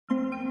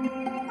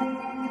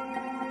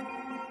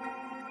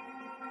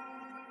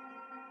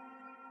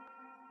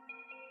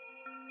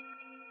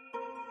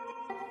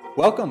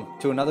Welcome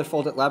to another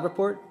Foldit Lab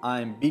Report.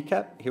 I'm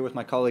BKEP here with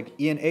my colleague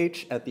Ian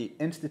H. at the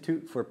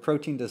Institute for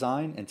Protein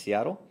Design in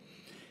Seattle.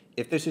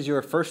 If this is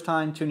your first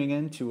time tuning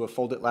in to a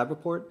Foldit Lab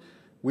Report,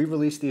 we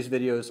release these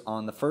videos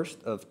on the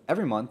first of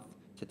every month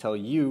to tell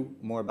you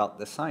more about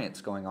the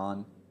science going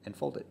on in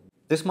Foldit.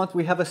 This month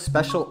we have a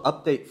special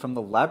update from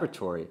the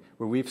laboratory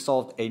where we've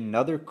solved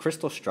another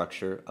crystal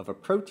structure of a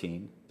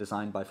protein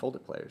designed by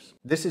Foldit players.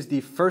 This is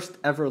the first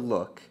ever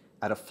look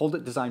at a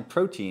Foldit designed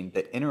protein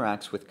that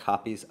interacts with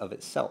copies of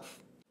itself.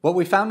 What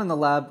we found in the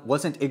lab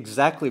wasn't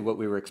exactly what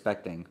we were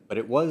expecting, but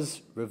it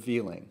was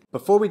revealing.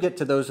 Before we get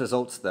to those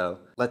results though,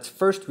 let's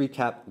first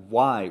recap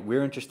why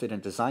we're interested in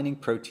designing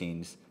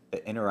proteins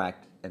that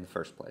interact in the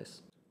first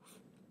place.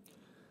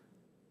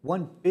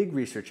 One big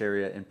research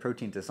area in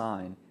protein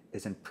design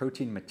is in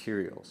protein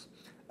materials.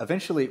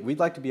 Eventually, we'd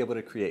like to be able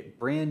to create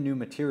brand new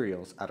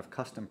materials out of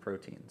custom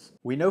proteins.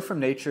 We know from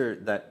nature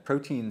that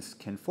proteins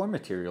can form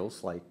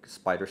materials like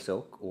spider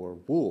silk or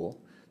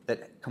wool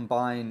that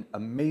combine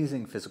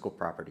amazing physical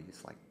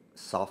properties like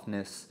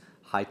softness,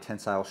 high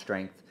tensile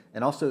strength,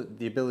 and also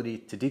the ability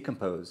to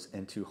decompose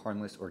into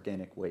harmless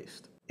organic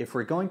waste. If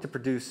we're going to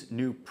produce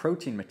new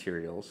protein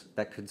materials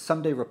that could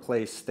someday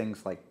replace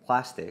things like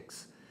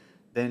plastics,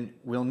 then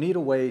we'll need a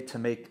way to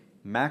make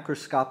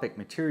macroscopic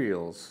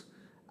materials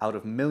out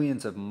of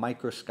millions of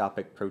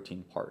microscopic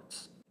protein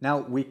parts. Now,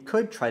 we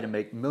could try to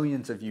make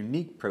millions of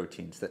unique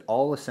proteins that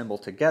all assemble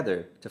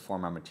together to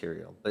form our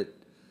material, but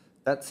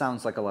that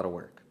sounds like a lot of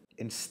work.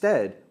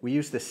 Instead, we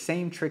use the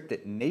same trick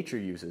that nature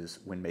uses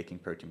when making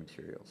protein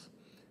materials,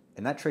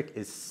 and that trick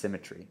is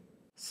symmetry.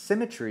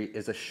 Symmetry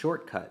is a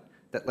shortcut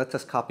that lets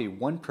us copy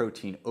one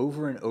protein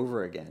over and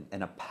over again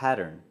in a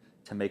pattern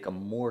to make a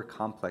more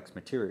complex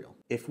material.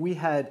 If we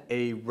had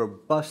a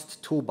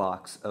robust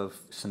toolbox of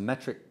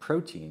symmetric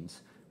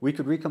proteins, we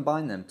could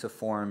recombine them to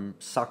form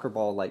soccer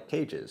ball-like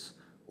cages,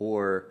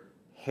 or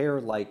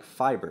hair-like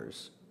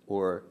fibers,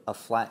 or a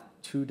flat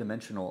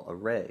two-dimensional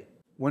array.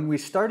 When we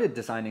started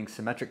designing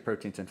symmetric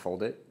proteins in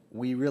Foldit,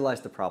 we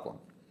realized the problem.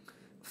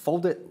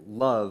 Foldit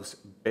loves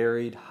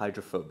buried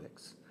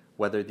hydrophobics,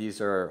 whether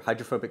these are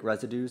hydrophobic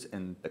residues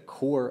in the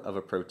core of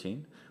a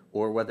protein,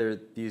 or whether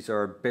these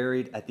are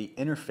buried at the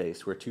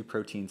interface where two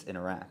proteins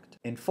interact.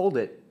 In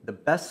Foldit, the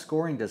best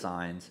scoring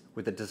designs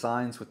were the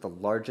designs with the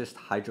largest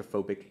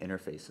hydrophobic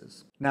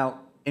interfaces. Now,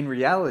 in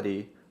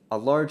reality, a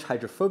large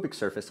hydrophobic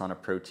surface on a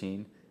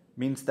protein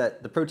means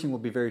that the protein will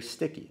be very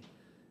sticky.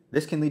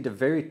 This can lead to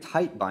very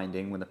tight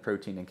binding when the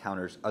protein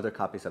encounters other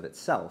copies of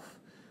itself,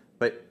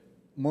 but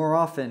more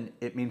often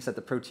it means that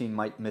the protein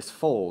might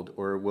misfold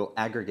or will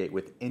aggregate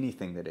with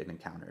anything that it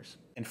encounters.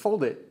 In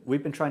Foldit,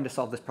 we've been trying to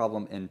solve this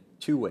problem in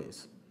two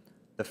ways.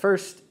 The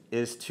first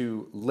is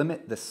to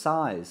limit the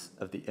size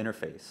of the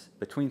interface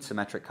between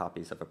symmetric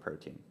copies of a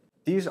protein.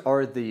 These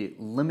are the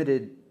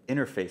limited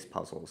interface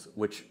puzzles,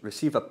 which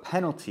receive a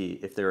penalty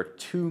if there are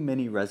too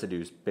many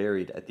residues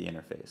buried at the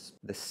interface.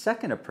 The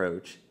second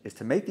approach is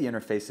to make the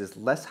interfaces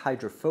less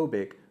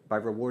hydrophobic by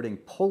rewarding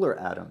polar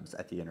atoms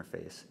at the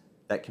interface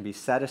that can be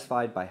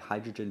satisfied by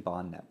hydrogen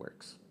bond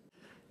networks.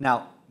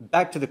 Now,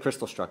 back to the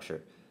crystal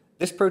structure.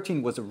 This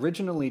protein was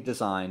originally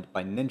designed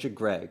by Ninja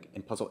Greg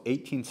in puzzle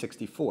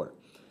 1864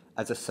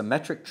 as a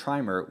symmetric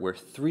trimer where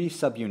three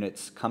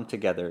subunits come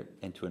together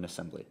into an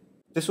assembly.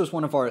 This was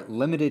one of our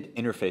limited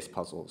interface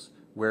puzzles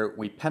where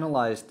we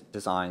penalized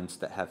designs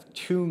that have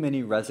too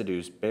many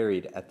residues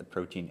buried at the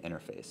protein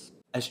interface.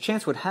 As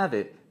chance would have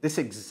it, this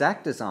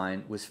exact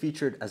design was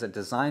featured as a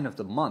design of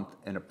the month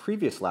in a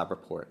previous lab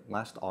report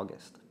last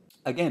August.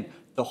 Again,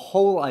 the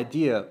whole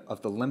idea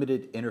of the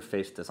limited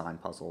interface design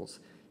puzzles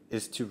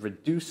is to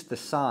reduce the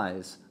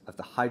size of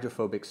the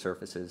hydrophobic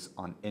surfaces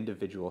on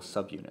individual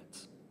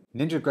subunits.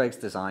 Ninja Greg's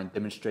design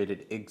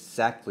demonstrated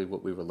exactly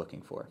what we were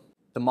looking for.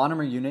 The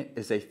monomer unit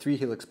is a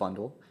 3-helix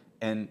bundle,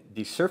 and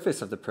the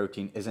surface of the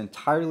protein is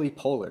entirely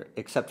polar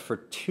except for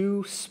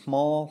two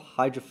small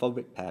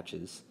hydrophobic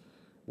patches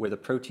where the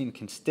protein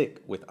can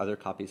stick with other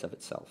copies of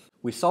itself.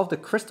 We solved the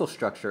crystal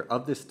structure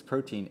of this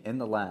protein in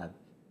the lab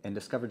and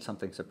discovered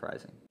something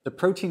surprising. The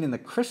protein in the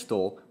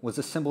crystal was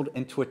assembled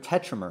into a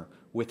tetramer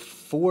with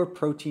 4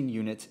 protein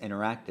units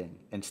interacting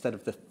instead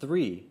of the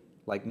 3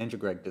 like Ninja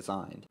Greg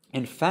designed.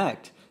 In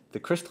fact, the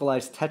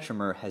crystallized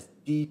tetramer has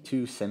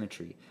D2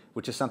 symmetry,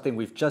 which is something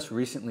we've just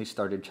recently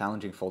started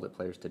challenging Foldit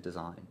players to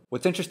design.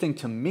 What's interesting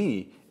to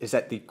me is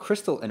that the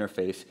crystal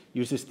interface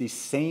uses the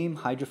same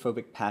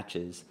hydrophobic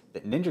patches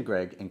that Ninja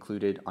Greg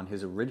included on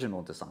his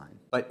original design.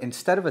 But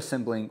instead of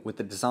assembling with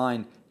the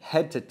design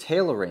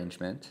head-to-tail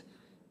arrangement,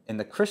 in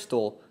the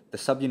crystal, the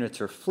subunits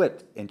are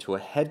flipped into a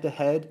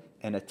head-to-head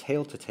and a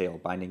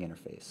tail-to-tail binding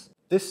interface.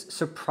 This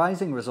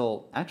surprising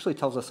result actually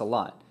tells us a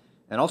lot,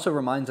 and also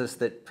reminds us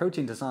that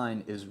protein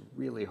design is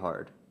really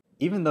hard.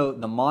 Even though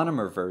the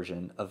monomer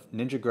version of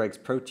Ninja Greg's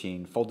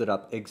protein folded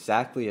up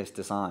exactly as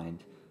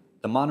designed,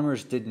 the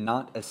monomers did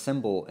not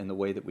assemble in the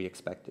way that we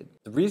expected.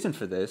 The reason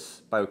for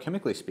this,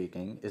 biochemically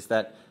speaking, is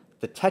that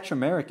the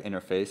tetrameric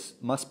interface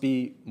must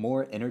be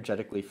more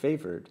energetically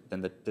favored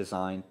than the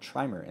designed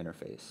trimer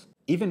interface.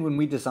 Even when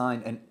we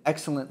design an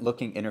excellent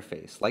looking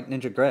interface like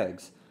Ninja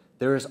Greg's,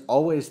 there is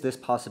always this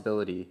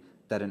possibility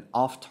that an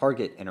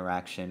off-target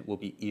interaction will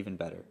be even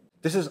better.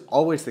 This is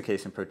always the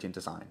case in protein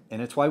design,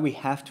 and it's why we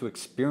have to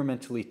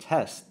experimentally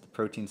test the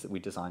proteins that we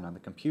design on the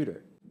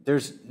computer.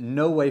 There's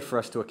no way for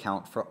us to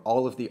account for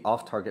all of the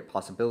off-target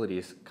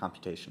possibilities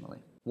computationally.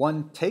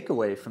 One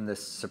takeaway from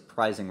this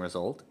surprising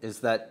result is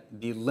that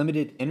the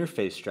limited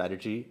interface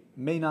strategy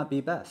may not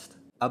be best.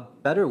 A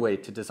better way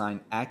to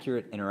design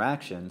accurate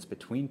interactions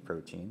between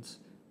proteins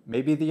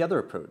may be the other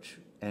approach,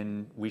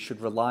 and we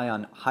should rely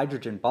on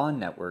hydrogen bond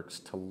networks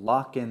to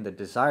lock in the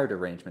desired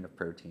arrangement of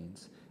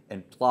proteins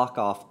and block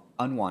off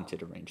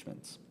unwanted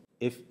arrangements.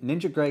 If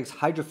Ninja Greg's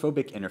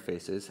hydrophobic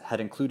interfaces had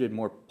included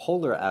more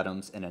polar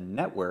atoms in a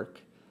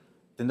network,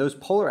 then those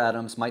polar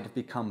atoms might have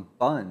become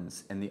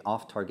buns in the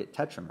off-target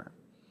tetramer.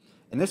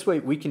 In this way,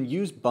 we can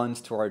use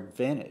buns to our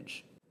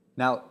advantage.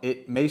 Now,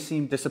 it may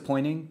seem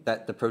disappointing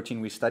that the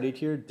protein we studied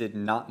here did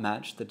not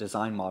match the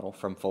design model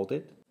from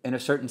Foldit. In a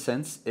certain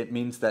sense, it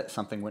means that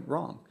something went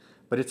wrong.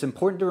 But it's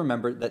important to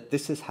remember that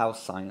this is how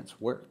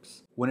science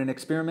works. When an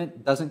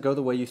experiment doesn't go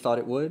the way you thought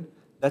it would,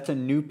 that's a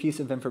new piece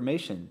of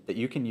information that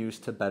you can use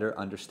to better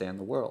understand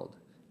the world.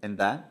 And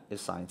that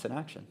is science in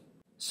action.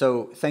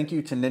 So thank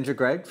you to Ninja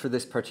Greg for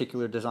this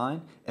particular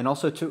design, and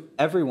also to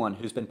everyone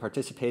who's been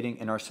participating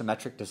in our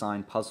symmetric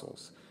design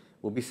puzzles.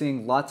 We'll be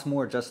seeing lots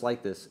more just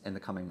like this in the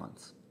coming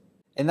months.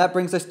 And that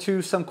brings us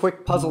to some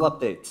quick puzzle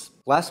updates.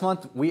 Last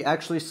month, we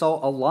actually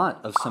saw a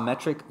lot of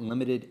symmetric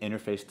limited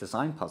interface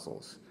design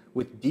puzzles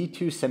with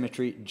D2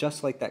 symmetry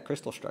just like that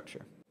crystal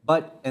structure.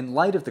 But in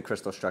light of the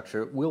crystal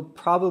structure, we'll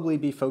probably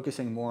be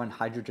focusing more on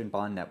hydrogen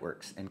bond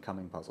networks in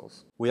coming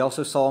puzzles. We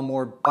also saw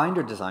more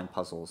binder design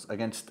puzzles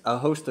against a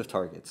host of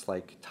targets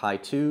like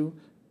Tie2,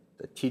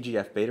 the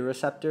TGF-beta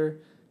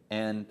receptor,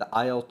 and the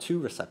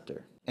IL-2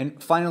 receptor.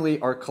 And finally,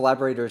 our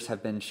collaborators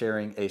have been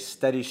sharing a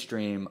steady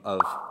stream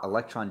of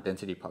electron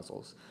density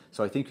puzzles,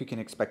 so I think we can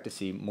expect to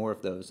see more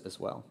of those as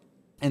well.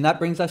 And that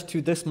brings us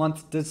to this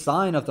month's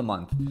design of the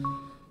month.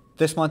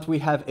 This month we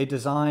have a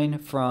design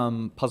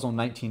from Puzzle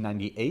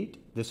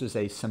 1998. This is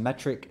a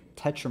symmetric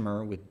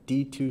tetramer with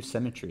D2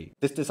 symmetry.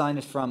 This design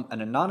is from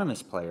an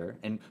anonymous player,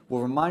 and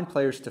we'll remind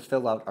players to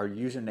fill out our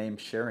username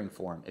sharing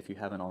form if you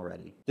haven't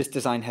already. This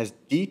design has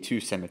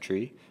D2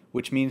 symmetry,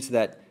 which means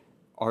that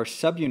our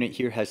subunit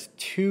here has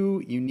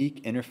two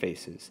unique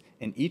interfaces,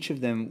 and each of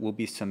them will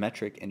be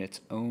symmetric in its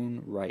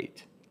own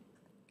right.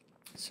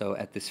 So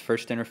at this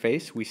first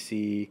interface, we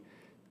see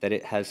that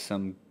it has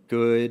some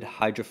good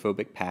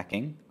hydrophobic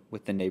packing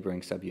with the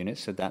neighboring subunit,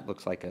 so that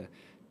looks like a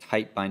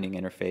tight binding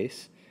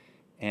interface.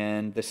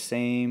 And the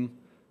same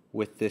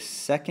with this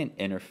second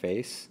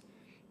interface,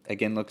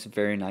 again looks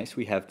very nice.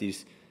 We have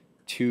these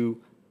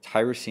two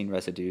tyrosine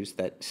residues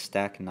that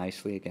stack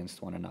nicely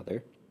against one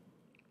another.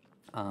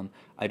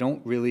 I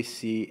don't really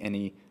see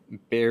any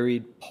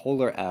buried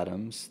polar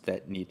atoms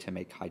that need to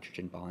make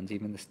hydrogen bonds.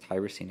 Even this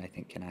tyrosine, I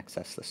think, can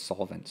access the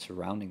solvent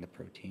surrounding the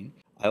protein.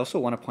 I also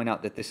want to point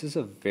out that this is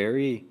a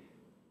very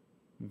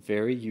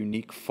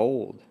unique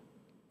fold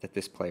that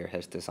this player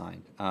has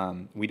designed.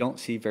 We don't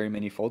see very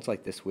many folds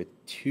like this with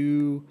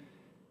two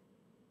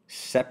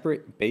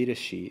separate beta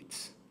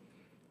sheets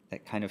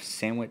that kind of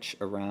sandwich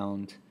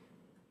around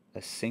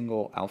a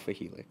single alpha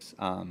helix.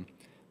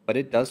 But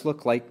it does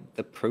look like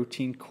the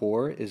protein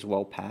core is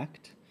well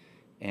packed,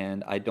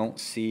 and I don't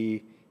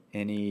see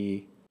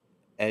any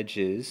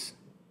edges,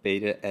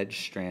 beta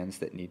edge strands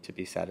that need to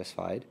be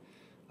satisfied.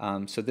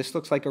 So this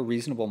looks like a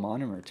reasonable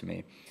monomer to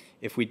me.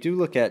 If we do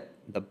look at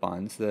the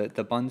buns,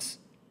 the buns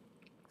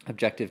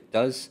objective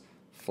does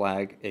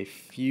flag a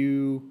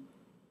few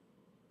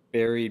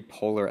buried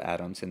polar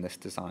atoms in this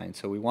design.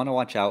 So we want to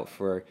watch out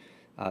for,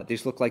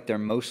 these look like they're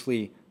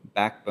mostly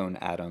backbone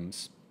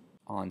atoms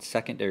on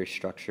secondary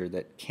structure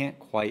that can't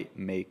quite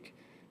make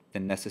the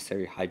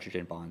necessary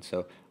hydrogen bond.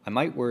 So I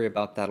might worry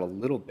about that a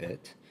little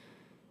bit.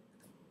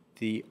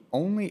 The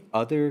only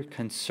other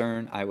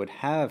concern I would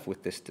have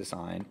with this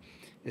design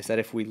is that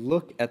if we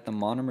look at the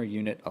monomer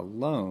unit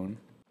alone,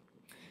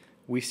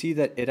 we see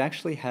that it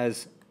actually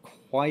has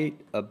quite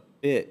a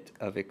bit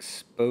of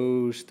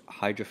exposed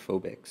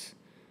hydrophobics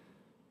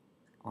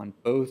on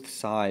both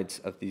sides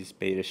of these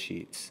beta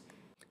sheets.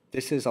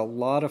 This is a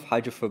lot of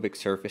hydrophobic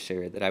surface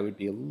area that I would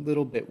be a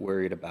little bit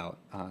worried about.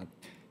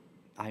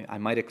 I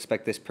might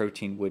expect this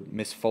protein would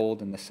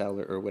misfold in the cell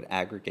or would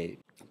aggregate.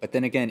 But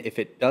then again, if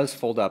it does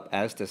fold up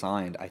as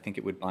designed, I think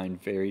it would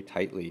bind very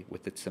tightly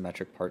with its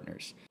symmetric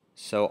partners.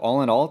 So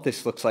all in all,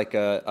 this looks like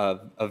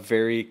a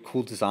very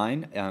cool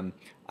design.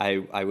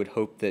 I would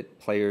hope that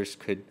players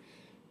could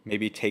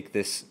maybe take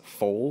this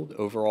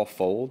overall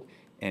fold,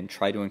 and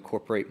try to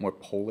incorporate more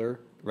polar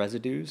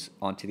residues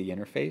onto the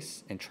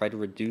interface and try to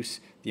reduce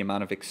the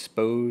amount of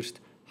exposed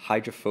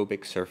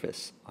hydrophobic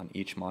surface on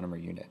each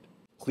monomer unit.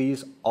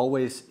 Please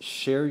always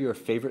share your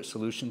favorite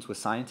solutions with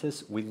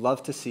scientists. We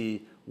love to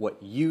see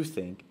what you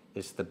think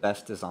is the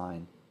best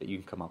design that you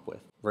can come up with,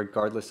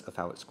 regardless of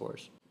how it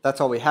scores. That's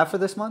all we have for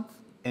this month.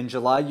 In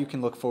July, you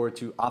can look forward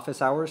to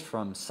office hours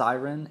from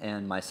Siren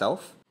and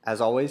myself. As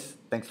always,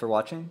 thanks for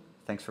watching,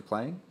 thanks for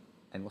playing,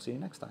 and we'll see you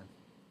next time.